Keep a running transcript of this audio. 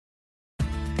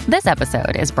This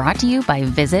episode is brought to you by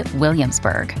Visit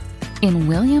Williamsburg. In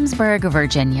Williamsburg,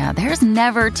 Virginia, there's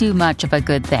never too much of a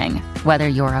good thing. Whether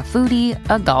you're a foodie,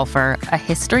 a golfer, a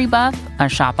history buff, a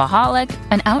shopaholic,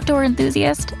 an outdoor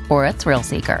enthusiast, or a thrill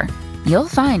seeker, you'll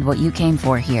find what you came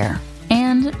for here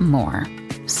and more.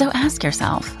 So ask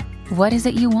yourself, what is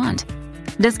it you want?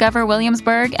 Discover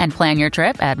Williamsburg and plan your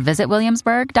trip at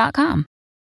visitwilliamsburg.com.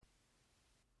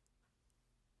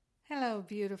 Hello,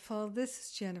 beautiful. This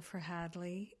is Jennifer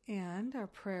Hadley, and our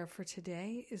prayer for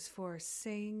today is for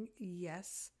saying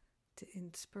yes to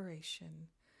inspiration.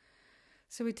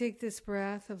 So we take this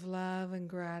breath of love and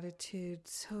gratitude,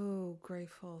 so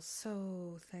grateful,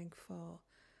 so thankful.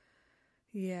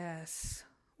 Yes,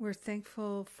 we're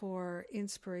thankful for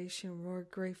inspiration. We're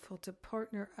grateful to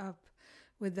partner up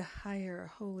with the higher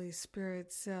Holy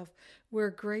Spirit self.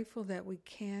 We're grateful that we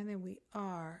can and we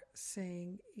are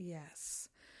saying yes.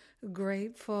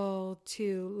 Grateful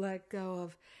to let go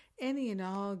of any and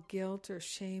all guilt or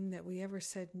shame that we ever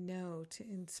said no to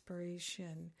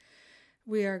inspiration.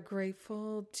 We are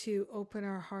grateful to open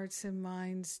our hearts and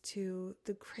minds to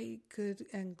the great, good,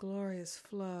 and glorious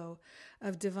flow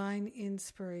of divine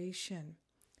inspiration,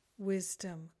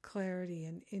 wisdom, clarity,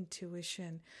 and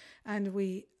intuition. And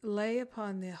we lay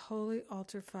upon the holy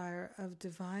altar fire of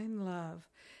divine love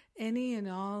any and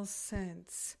all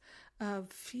sense of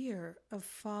fear of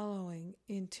following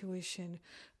intuition,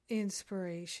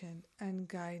 inspiration, and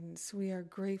guidance. We are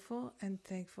grateful and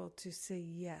thankful to say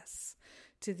yes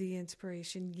to the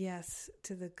inspiration, yes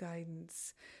to the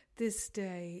guidance. This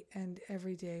day and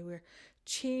every day, we're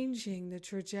changing the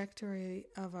trajectory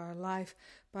of our life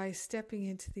by stepping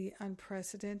into the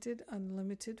unprecedented,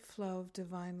 unlimited flow of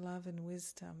divine love and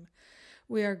wisdom.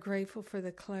 We are grateful for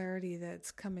the clarity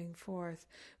that's coming forth.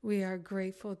 We are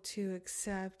grateful to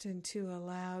accept and to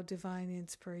allow divine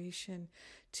inspiration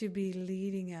to be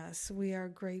leading us. We are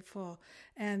grateful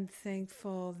and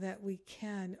thankful that we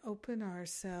can open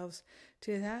ourselves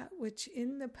to that which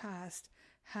in the past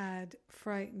had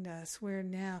frightened us. We're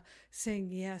now saying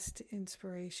yes to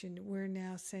inspiration. We're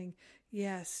now saying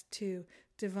yes to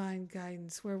divine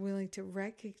guidance. We're willing to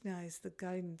recognize the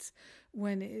guidance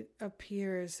when it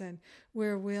appears, and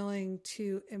we're willing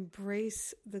to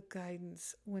embrace the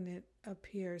guidance when it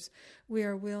appears. We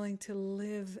are willing to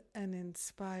live an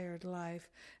inspired life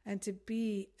and to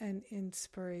be an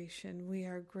inspiration. We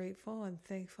are grateful and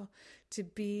thankful to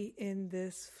be in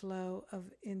this flow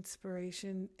of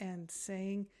inspiration and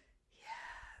saying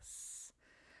yes.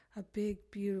 A big,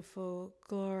 beautiful,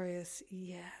 glorious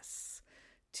yes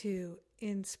to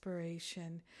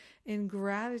inspiration. In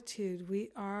gratitude,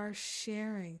 we are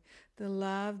sharing the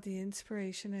love, the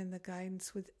inspiration, and the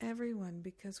guidance with everyone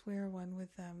because we are one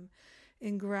with them.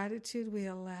 In gratitude, we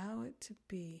allow it to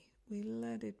be. We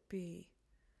let it be.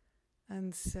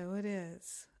 And so it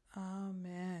is.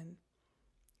 Amen.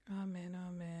 Amen,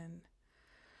 amen.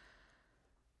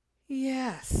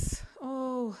 Yes.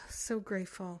 Oh, so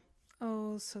grateful.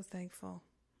 Oh, so thankful.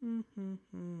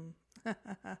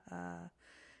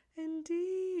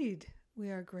 Indeed, we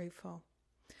are grateful.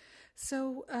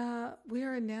 So we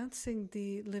are announcing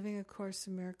the Living A Course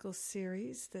in Miracles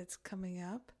series that's coming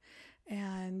up,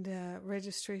 and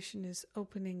registration is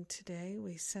opening today.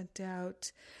 We sent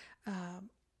out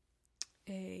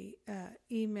a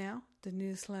email, the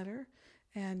newsletter,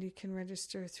 and you can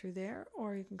register through there,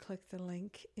 or you can click the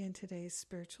link in today's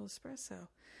Spiritual Espresso.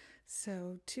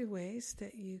 So 2 ways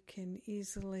that you can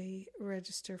easily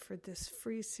register for this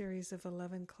free series of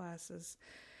 11 classes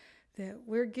that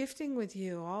we're gifting with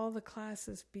you. All the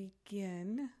classes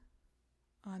begin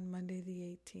on Monday the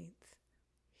 18th.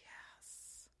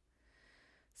 Yes.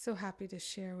 So happy to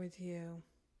share with you.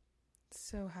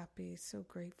 So happy, so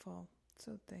grateful,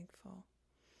 so thankful.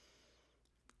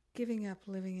 Giving up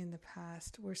living in the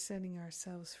past, we're setting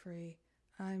ourselves free.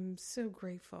 I'm so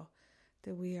grateful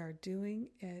that we are doing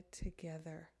it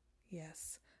together.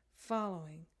 Yes,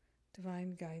 following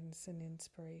divine guidance and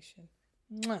inspiration.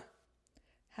 Mwah!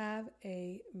 Have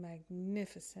a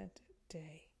magnificent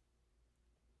day.